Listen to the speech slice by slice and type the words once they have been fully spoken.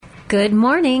Good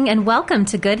morning and welcome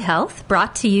to Good Health,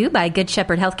 brought to you by Good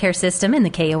Shepherd Healthcare System in the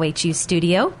KOHU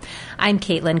studio. I'm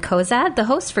Caitlin Kozad, the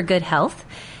host for Good Health,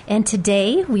 and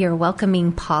today we are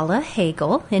welcoming Paula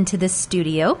Hagel into the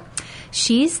studio.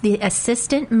 She's the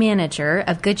assistant manager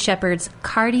of Good Shepherd's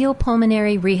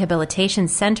Cardiopulmonary Rehabilitation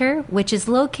Center, which is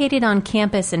located on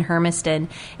campus in Hermiston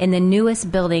in the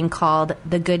newest building called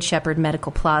the Good Shepherd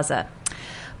Medical Plaza.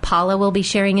 Paula will be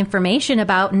sharing information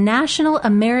about National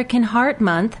American Heart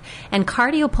Month and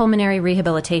cardiopulmonary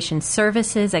rehabilitation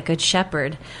services at Good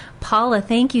Shepherd. Paula,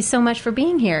 thank you so much for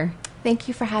being here. Thank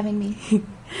you for having me.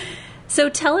 So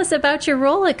tell us about your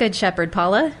role at Good Shepherd,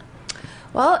 Paula.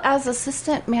 Well, as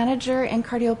assistant manager in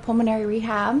cardiopulmonary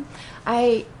rehab,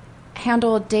 I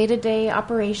handle day-to-day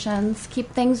operations,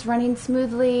 keep things running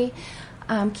smoothly,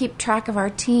 keep track of our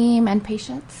team and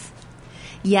patients.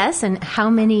 Yes, and how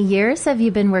many years have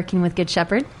you been working with Good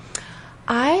Shepherd?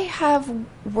 I have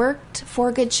worked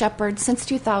for Good Shepherd since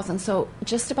 2000, so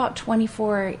just about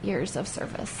 24 years of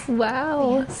service.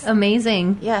 Wow. Yes.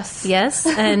 Amazing. Yes. Yes,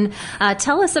 and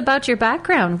tell us about your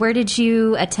background. Where did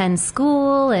you attend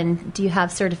school, and do you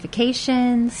have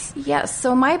certifications? Yes,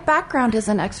 so my background is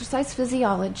in exercise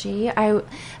physiology. I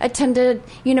attended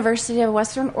University of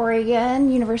Western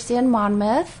Oregon, University in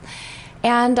Monmouth,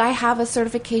 and I have a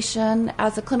certification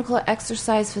as a clinical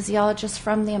exercise physiologist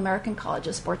from the American College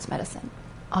of Sports Medicine.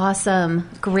 Awesome.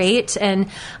 Great. And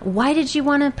why did you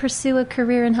want to pursue a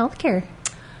career in healthcare?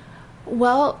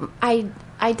 Well, I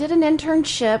did an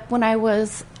internship when I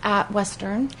was at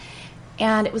Western,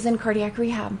 and it was in cardiac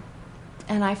rehab.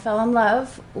 And I fell in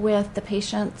love with the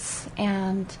patients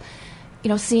and,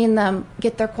 seeing them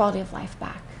get their quality of life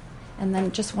back. And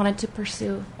then just wanted to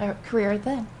pursue a career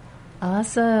then.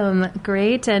 Awesome.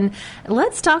 Great. And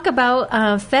let's talk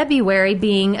about February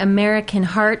being American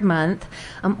Heart Month.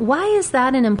 Why is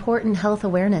that an important health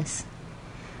awareness?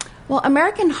 Well,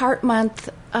 American Heart Month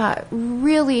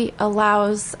really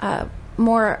allows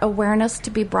more awareness to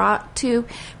be brought to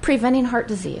preventing heart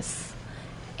disease.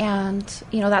 And,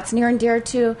 that's near and dear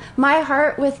to my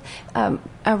heart with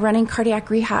running cardiac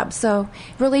rehab. So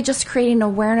really just creating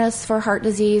awareness for heart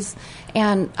disease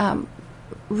and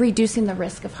reducing the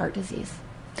risk of heart disease.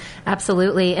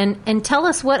 Absolutely. And tell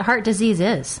us what heart disease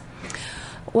is.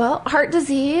 Well, heart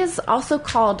disease, also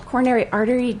called coronary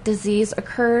artery disease,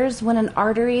 occurs when an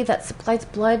artery that supplies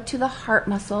blood to the heart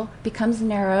muscle becomes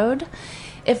narrowed.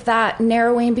 If that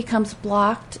narrowing becomes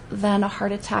blocked, then a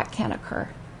heart attack can occur.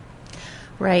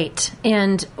 Right.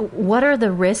 And what are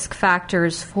the risk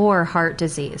factors for heart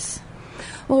disease?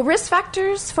 Well, risk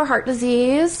factors for heart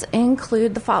disease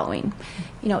include the following.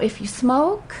 If you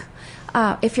smoke,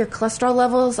 if your cholesterol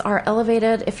levels are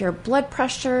elevated, if your blood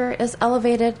pressure is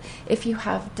elevated, if you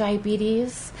have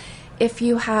diabetes, if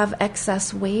you have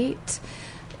excess weight,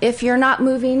 if you're not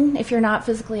moving, if you're not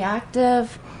physically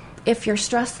active, if your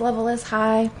stress level is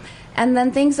high, and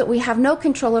then things that we have no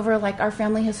control over, like our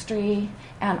family history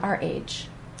and our age.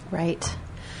 Right.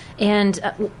 And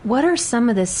what are some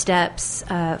of the steps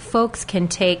folks can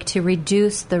take to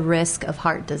reduce the risk of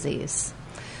heart disease?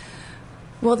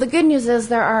 Well, the good news is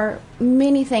there are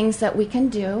many things that we can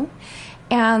do.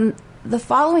 And the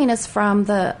following is from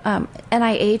the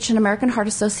NIH and American Heart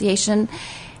Association,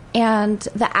 and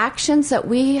the actions that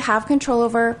we have control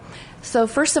over. So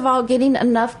first of all, getting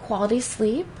enough quality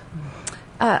sleep.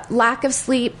 Lack of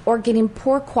sleep or getting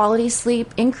poor quality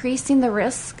sleep, increasing the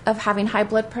risk of having high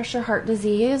blood pressure, heart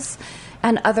disease,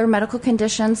 and other medical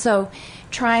conditions. So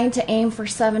trying to aim for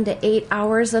 7 to 8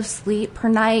 hours of sleep per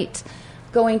night,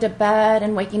 going to bed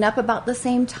and waking up about the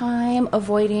same time,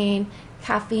 avoiding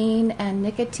caffeine and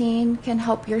nicotine can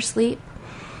help your sleep.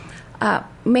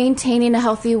 Maintaining a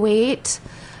healthy weight,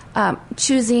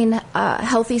 choosing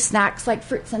healthy snacks like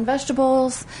fruits and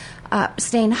vegetables,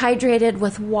 staying hydrated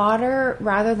with water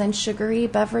rather than sugary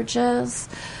beverages,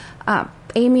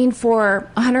 aiming for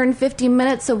 150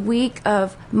 minutes a week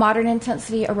of moderate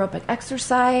intensity aerobic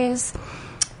exercise,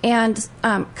 and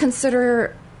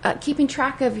consider keeping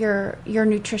track of your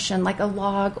nutrition, like a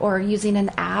log or using an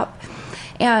app.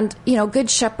 And, Good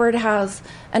Shepherd has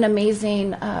an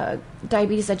amazing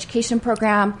diabetes education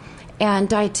program and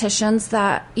dietitians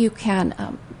that you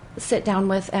can sit down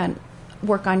with and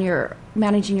work on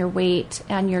managing your weight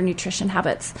and your nutrition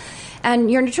habits.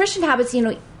 And your nutrition habits,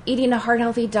 eating a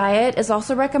heart-healthy diet is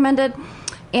also recommended,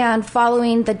 and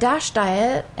following the DASH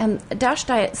diet. And DASH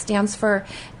diet stands for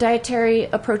Dietary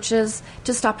Approaches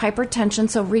to Stop Hypertension,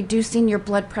 so reducing your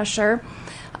blood pressure,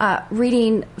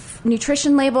 reading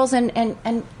nutrition labels,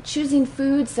 and choosing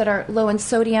foods that are low in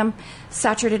sodium,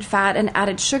 saturated fat, and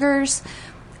added sugars,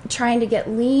 trying to get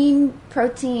lean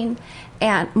protein,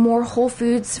 and more whole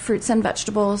foods, fruits and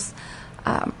vegetables.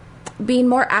 Being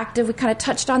more active, we kind of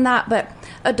touched on that, but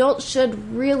adults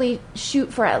should really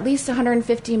shoot for at least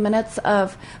 150 minutes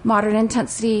of moderate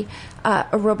intensity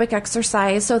aerobic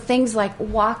exercise. So things like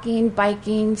walking,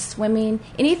 biking, swimming,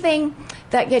 anything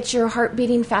that gets your heart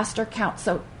beating faster counts.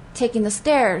 So taking the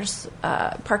stairs,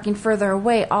 parking further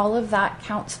away, all of that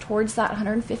counts towards that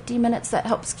 150 minutes that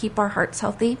helps keep our hearts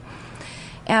healthy.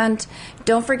 And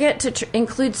don't forget to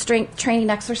include strength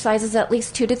training exercises at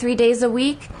least 2 to 3 days a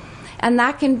week. And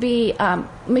that can be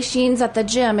machines at the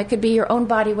gym. It could be your own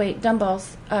body weight,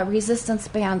 dumbbells, resistance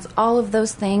bands. All of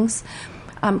those things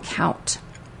count.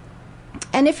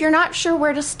 And if you're not sure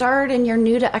where to start and you're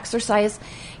new to exercise,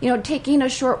 taking a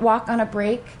short walk on a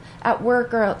break at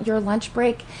work or your lunch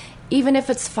break, even if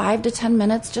it's 5 to 10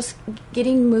 minutes, just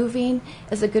getting moving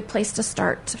is a good place to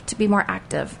start to be more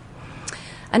active.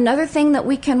 Another thing that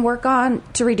we can work on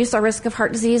to reduce our risk of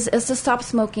heart disease is to stop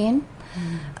smoking.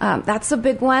 That's a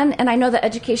big one, and I know the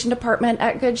education department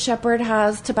at Good Shepherd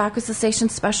has tobacco cessation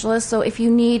specialists, so if you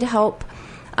need help,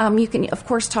 you can, of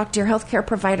course, talk to your healthcare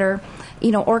provider,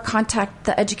 or contact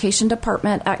the education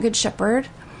department at Good Shepherd.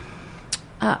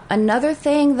 Another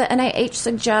thing the NIH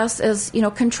suggests is,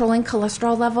 controlling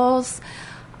cholesterol levels.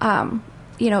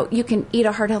 You can eat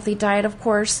a heart-healthy diet, of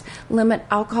course, limit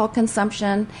alcohol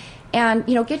consumption, and,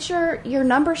 get your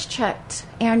numbers checked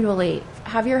annually.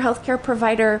 Have your healthcare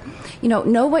provider,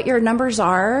 know what your numbers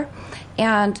are.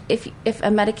 And if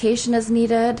a medication is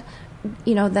needed,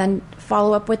 then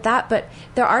follow up with that. But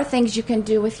there are things you can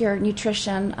do with your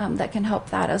nutrition that can help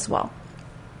that as well.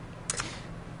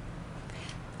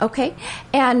 Okay,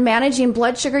 and managing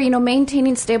blood sugar,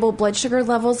 maintaining stable blood sugar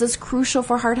levels is crucial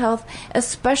for heart health,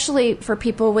 especially for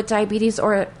people with diabetes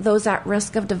or those at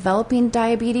risk of developing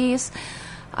diabetes.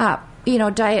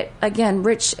 Diet, again,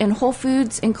 rich in whole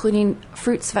foods, including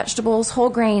fruits, vegetables, whole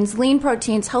grains, lean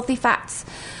proteins, healthy fats,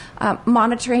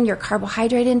 monitoring your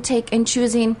carbohydrate intake and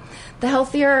choosing the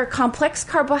healthier complex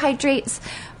carbohydrates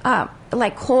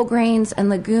like whole grains and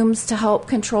legumes to help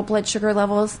control blood sugar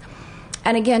levels.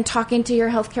 And again, talking to your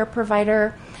healthcare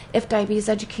provider if diabetes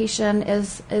education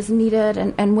is needed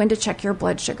and when to check your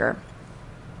blood sugar.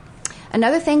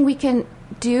 Another thing we can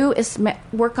do is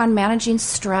work on managing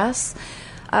stress.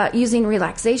 Using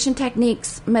relaxation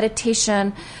techniques,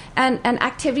 meditation, and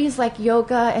activities like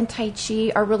yoga and Tai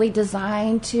Chi are really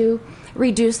designed to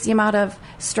reduce the amount of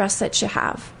stress that you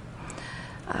have.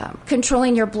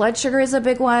 Controlling your blood sugar is a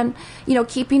big one.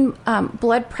 Keeping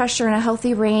blood pressure in a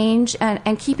healthy range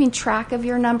and keeping track of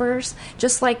your numbers,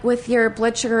 just like with your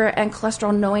blood sugar and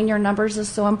cholesterol, knowing your numbers is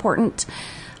so important.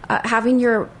 Having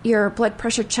your blood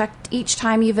pressure checked each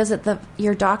time you visit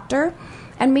your doctor.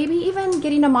 And maybe even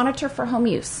getting a monitor for home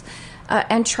use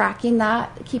and tracking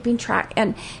that, keeping track.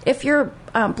 And if your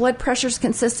blood pressure is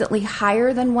consistently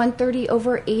higher than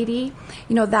 130/80,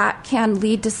 that can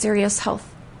lead to serious health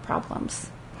problems.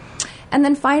 And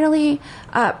then finally,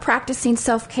 practicing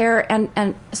self-care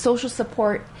and social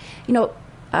support.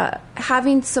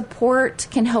 Having support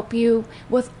can help you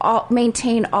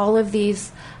maintain all of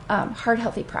these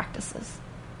heart-healthy practices.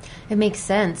 It makes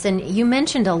sense. And you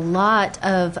mentioned a lot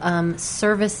of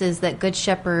services that Good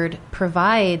Shepherd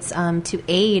provides to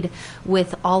aid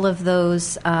with all of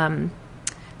those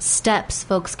steps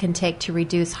folks can take to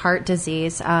reduce heart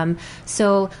disease.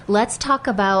 So let's talk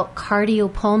about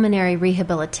cardiopulmonary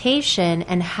rehabilitation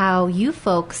and how you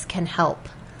folks can help.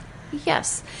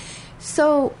 Yes.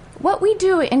 So what we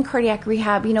do in cardiac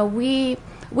rehab,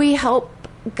 we help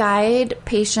guide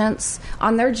patients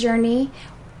on their journey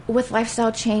with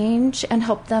lifestyle change and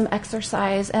help them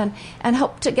exercise and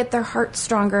help to get their heart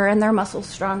stronger and their muscles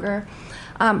stronger.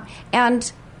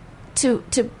 And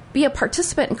to be a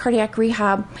participant in cardiac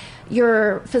rehab,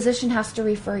 your physician has to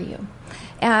refer you.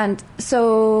 And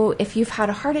so if you've had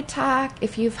a heart attack,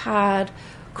 if you've had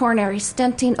coronary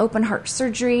stenting, open heart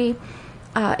surgery,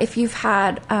 if you've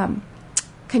had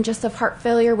congestive heart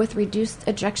failure with reduced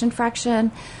ejection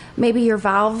fraction, maybe your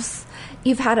valves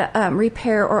you've had a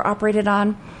repair or operated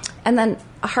on, and then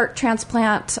a heart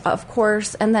transplant, of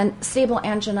course, and then stable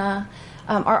angina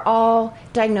are all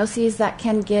diagnoses that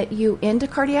can get you into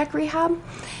cardiac rehab.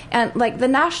 And like the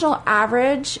national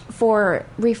average for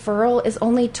referral is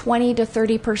only 20 to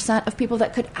 30% of people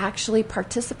that could actually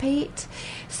participate.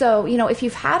 So, if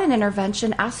you've had an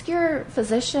intervention, ask your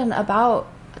physician about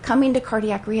coming to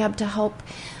cardiac rehab to help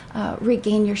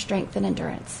regain your strength and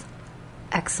endurance.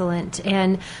 Excellent.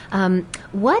 And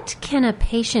what can a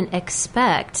patient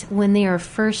expect when they are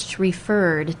first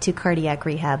referred to cardiac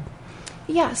rehab?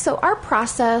 Yeah, so our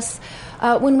process,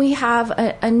 when we have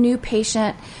a new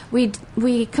patient,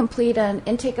 we complete an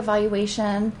intake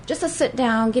evaluation, just a sit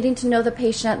down, getting to know the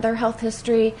patient, their health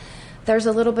history. There's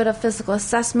a little bit of physical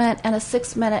assessment and a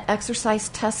 6-minute exercise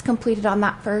test completed on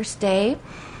that first day.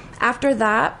 After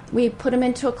that, we put them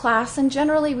into a class, and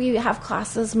generally we have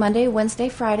classes Monday, Wednesday,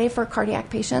 Friday for cardiac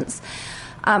patients,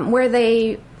 where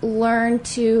they learn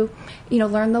to,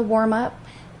 learn the warm-up.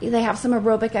 They have some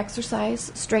aerobic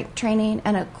exercise, strength training,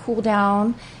 and a cool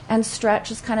down and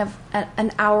stretch is kind of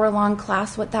an hour-long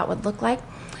class, what that would look like.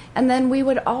 And then we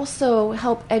would also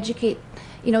help educate,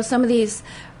 some of these,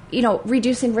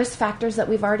 reducing risk factors that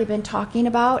we've already been talking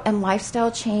about and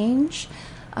lifestyle change.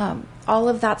 All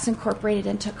of that's incorporated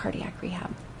into cardiac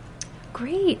rehab.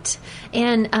 Great.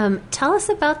 And tell us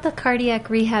about the cardiac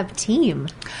rehab team.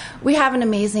 We have an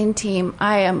amazing team.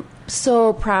 I am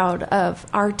so proud of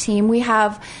our team. We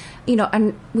have,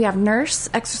 we have nurse,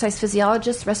 exercise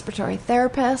physiologist, respiratory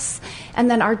therapists, and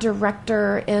then our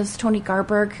director is Tony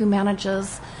Garberg, who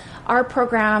manages our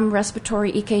program,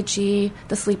 respiratory, EKG,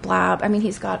 the sleep lab. I mean,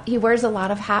 he wears a lot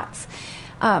of hats.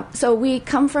 So we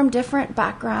come from different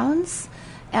backgrounds,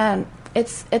 and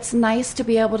it's nice to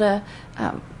be able to,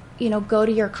 go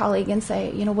to your colleague and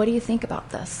say, what do you think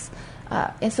about this?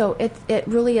 And so it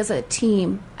really is a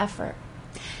team effort.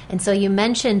 And so you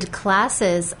mentioned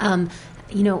classes.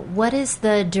 What is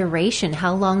the duration?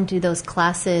 How long do those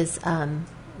classes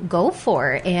go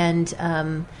for?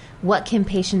 And what can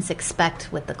patients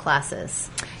expect with the classes?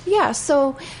 Yeah,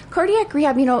 so cardiac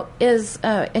rehab, is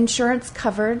insurance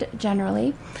covered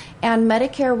generally, and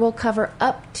Medicare will cover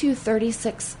up to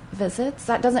 36 visits.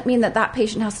 That doesn't mean that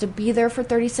patient has to be there for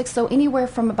 36. So anywhere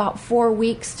from about 4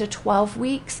 weeks to 12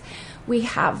 weeks, we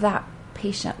have that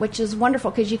patient, which is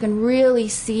wonderful because you can really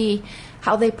see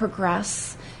how they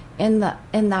progress in that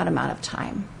amount of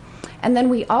time. And then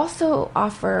we also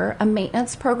offer a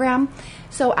maintenance program.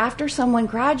 So after someone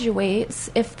graduates,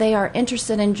 if they are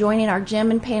interested in joining our gym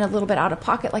and paying a little bit out of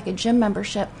pocket, like a gym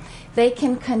membership, they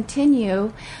can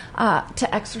continue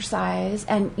to exercise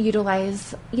and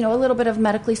utilize, a little bit of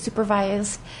medically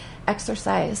supervised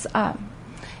exercise.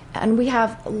 And we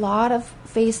have a lot of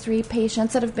phase 3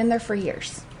 patients that have been there for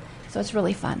years. So it's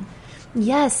really fun.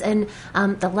 Yes, and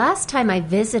the last time I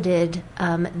visited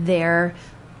there,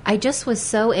 I just was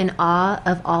so in awe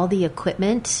of all the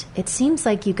equipment. It seems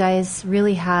like you guys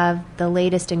really have the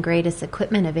latest and greatest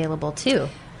equipment available, too.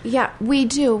 Yeah, we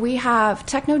do. We have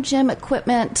techno gym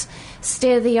equipment,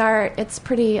 state of the art. It's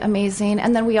pretty amazing.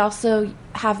 And then we also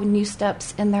have new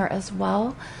steps in there as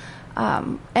well.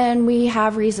 And we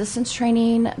have resistance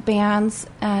training, bands,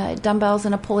 dumbbells,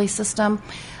 and a pulley system.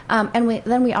 And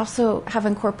then we also have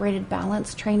incorporated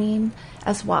balance training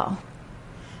as well.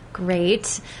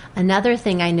 Great. Another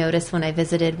thing I noticed when I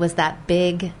visited was that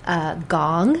big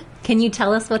gong. Can you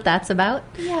tell us what that's about?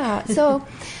 Yeah. So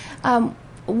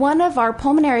one of our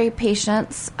pulmonary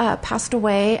patients passed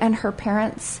away, and her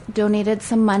parents donated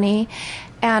some money.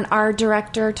 And our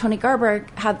director, Tony Garberg,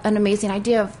 had an amazing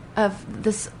idea of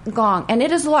this gong, and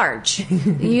it is large.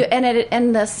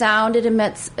 And the sound it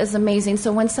emits is amazing.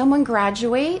 So when someone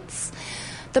graduates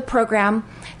the program,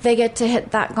 they get to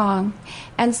hit that gong.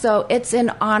 And so it's in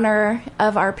honor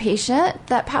of our patient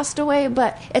that passed away,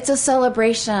 but it's a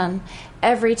celebration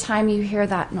every time you hear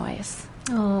that noise.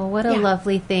 Oh, what a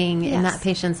lovely thing in that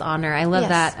patient's honor. I love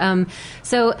Yes. that.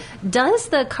 So does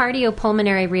the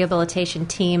Cardiopulmonary Rehabilitation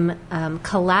team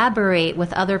collaborate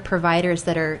with other providers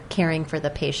that are caring for the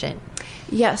patient?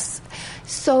 Yes.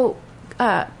 So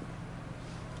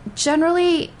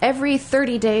generally, every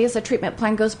 30 days, a treatment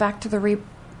plan goes back to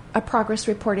a progress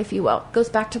report, if you will, goes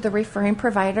back to the referring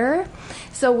provider.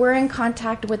 So we're in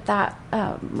contact with that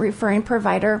referring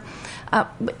provider.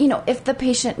 If the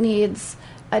patient needs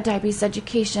a diabetes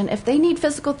education, if they need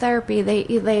physical therapy,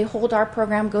 they hold our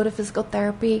program, go to physical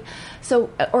therapy. So,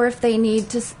 or if they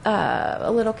need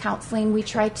a little counseling, we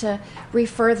try to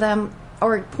refer them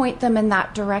or point them in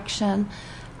that direction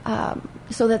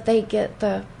so that they get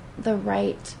the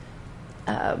right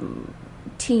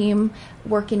team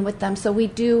working with them. So we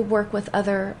do work with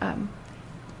other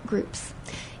groups.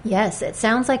 Yes, it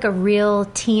sounds like a real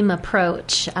team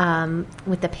approach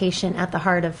with the patient at the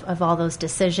heart of all those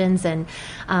decisions and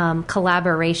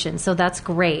collaboration. So that's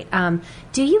great.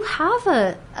 Do you have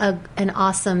an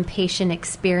awesome patient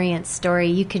experience story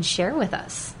you could share with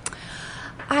us?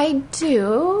 I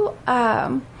do.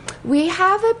 We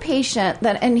have a patient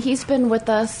and he's been with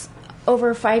us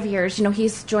over 5 years.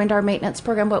 He's joined our maintenance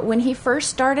program, but when he first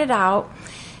started out,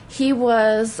 he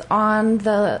was on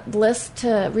the list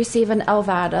to receive an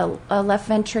LVAD, a left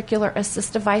ventricular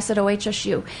assist device at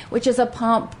OHSU, which is a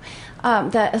pump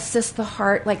that assists the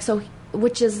heart,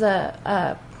 which is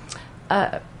a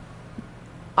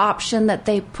option that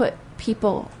they put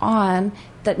people on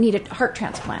that need a heart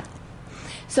transplant.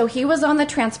 So he was on the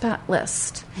transplant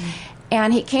list,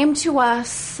 and he came to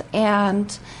us,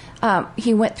 and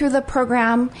he went through the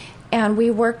program, and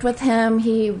we worked with him.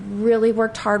 He really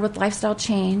worked hard with lifestyle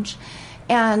change,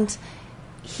 and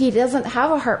he doesn't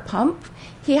have a heart pump.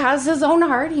 He has his own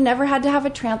heart. He never had to have a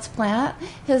transplant.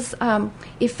 His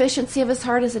efficiency of his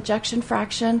heart, his ejection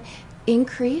fraction,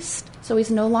 increased, so he's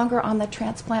no longer on the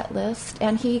transplant list.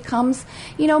 And he comes,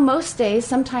 most days,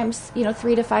 sometimes,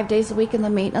 3 to 5 days a week in the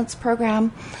maintenance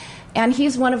program. And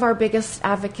he's one of our biggest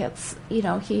advocates.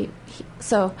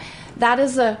 So that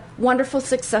is a wonderful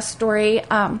success story.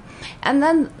 And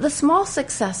then the small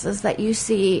successes that you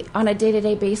see on a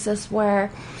day-to-day basis where,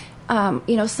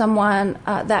 someone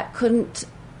that couldn't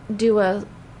do a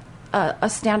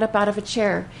stand-up out of a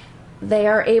chair, they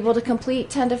are able to complete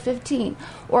 10 to 15,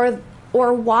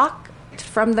 or walk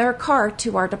from their car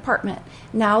to our department.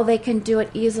 Now they can do it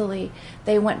easily.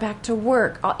 They went back to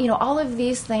work. All of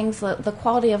these things, the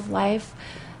quality of life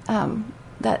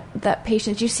that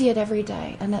patients, you see it every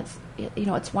day, and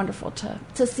it's wonderful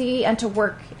to see and to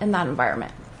work in that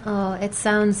environment. Oh, it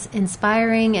sounds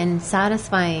inspiring and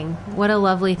satisfying. What a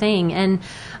lovely thing. And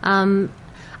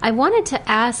I wanted to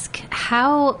ask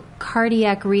how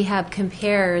cardiac rehab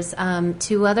compares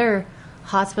to other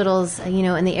hospitals,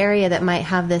 in the area that might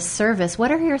have this service.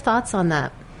 What are your thoughts on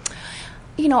that?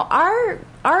 Our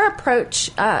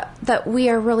approach that we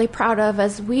are really proud of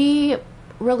is we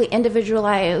really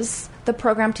individualize the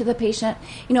program to the patient.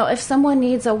 If someone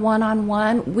needs a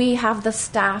one-on-one, we have the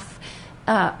staff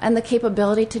and the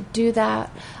capability to do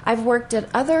that. I've worked at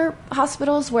other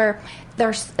hospitals where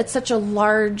it's such a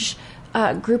large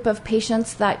group of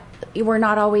patients that we're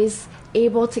not always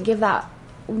able to give that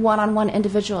one-on-one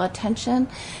individual attention.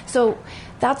 So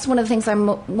that's one of the things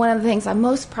I'm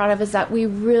most proud of, is that we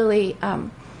really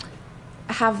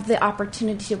have the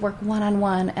opportunity to work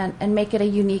one-on-one and make it a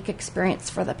unique experience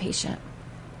for the patient.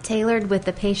 Tailored with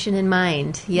the patient in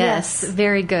mind. Yes.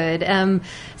 Very good.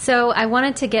 So I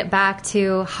wanted to get back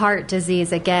to heart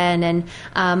disease again. And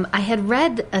I had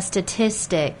read a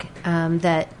statistic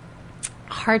that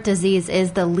heart disease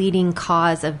is the leading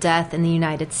cause of death in the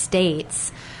United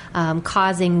States,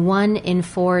 causing 1 in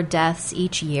 4 deaths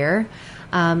each year.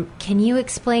 Can you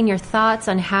explain your thoughts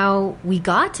on how we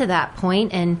got to that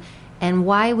point and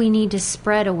why we need to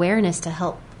spread awareness to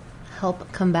help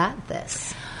combat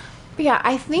this? Yeah,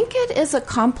 I think it is a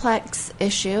complex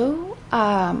issue.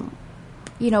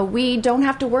 We don't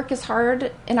have to work as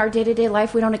hard in our day-to-day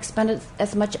life. We don't expend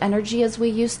as much energy as we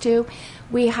used to.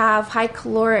 We have high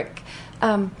caloric,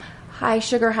 high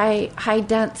sugar, high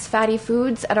dense fatty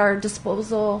foods at our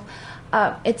disposal.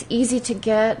 It's easy to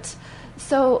get.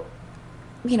 So,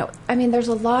 there's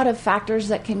a lot of factors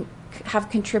that can have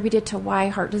contributed to why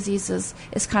heart disease is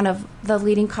kind of the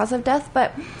leading cause of death.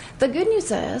 But the good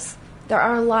news is there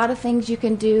are a lot of things you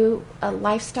can do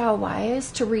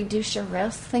lifestyle-wise to reduce your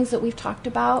risk, things that we've talked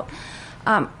about.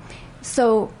 The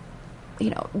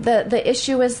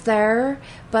issue is there,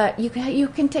 but you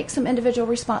can take some individual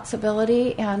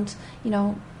responsibility and,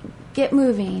 get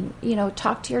moving,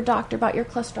 talk to your doctor about your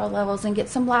cholesterol levels and get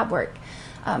some lab work.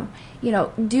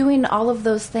 Doing all of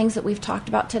those things that we've talked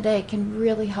about today can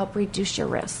really help reduce your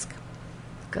risk.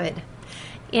 Good.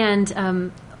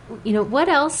 And, what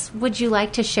else would you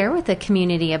like to share with the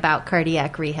community about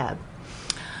cardiac rehab?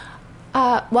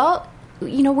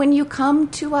 When you come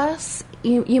to us,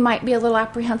 you might be a little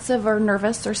apprehensive or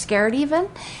nervous or scared even,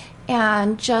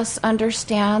 and just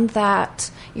understand that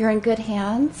you're in good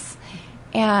hands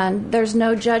and there's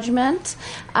no judgment.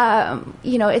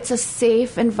 It's a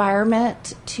safe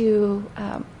environment to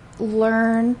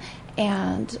learn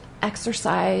and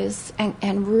exercise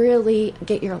and really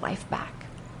get your life back.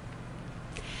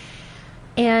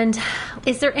 And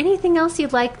is there anything else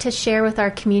you'd like to share with our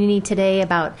community today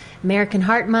about American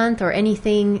Heart Month or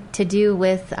anything to do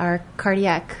with our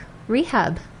cardiac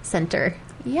rehab center?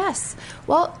 Yes.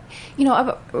 Well,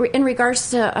 in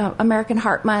regards to American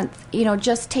Heart Month,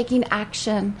 just taking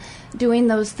action, doing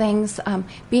those things,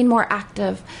 being more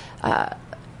active,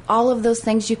 all of those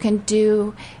things you can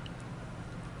do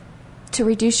to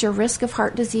reduce your risk of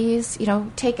heart disease.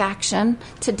 Take action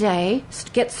today,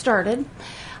 get started.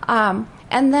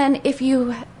 And then if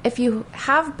you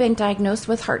have been diagnosed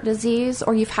with heart disease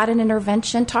or you've had an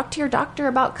intervention, talk to your doctor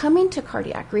about coming to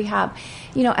cardiac rehab,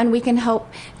 and we can help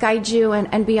guide you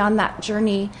and be on that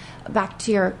journey back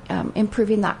to your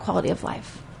improving that quality of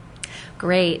life.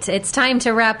 Great. It's time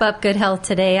to wrap up Good Health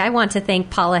today. I want to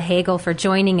thank Paula Hagel for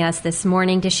joining us this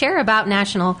morning to share about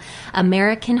National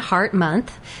American Heart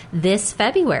Month this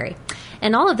February,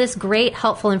 and all of this great,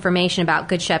 helpful information about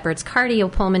Good Shepherd's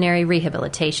Cardiopulmonary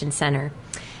Rehabilitation Center.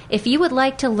 If you would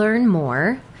like to learn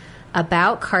more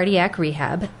about cardiac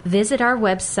rehab, visit our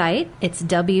website. It's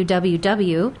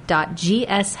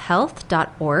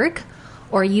www.gshealth.org,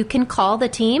 or you can call the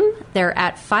team. They're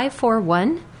at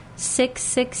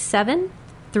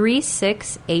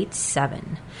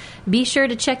 541-667-3687. Be sure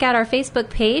to check out our Facebook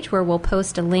page, where we'll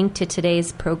post a link to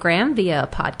today's program via a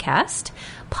podcast.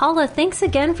 Paula, thanks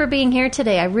again for being here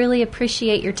today. I really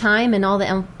appreciate your time and all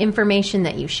the information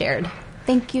that you shared.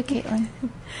 Thank you, Caitlin.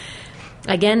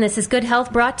 Again, this is Good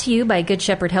Health, brought to you by Good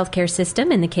Shepherd Healthcare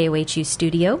System in the KOHU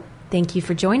studio. Thank you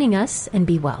for joining us, and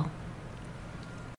be well.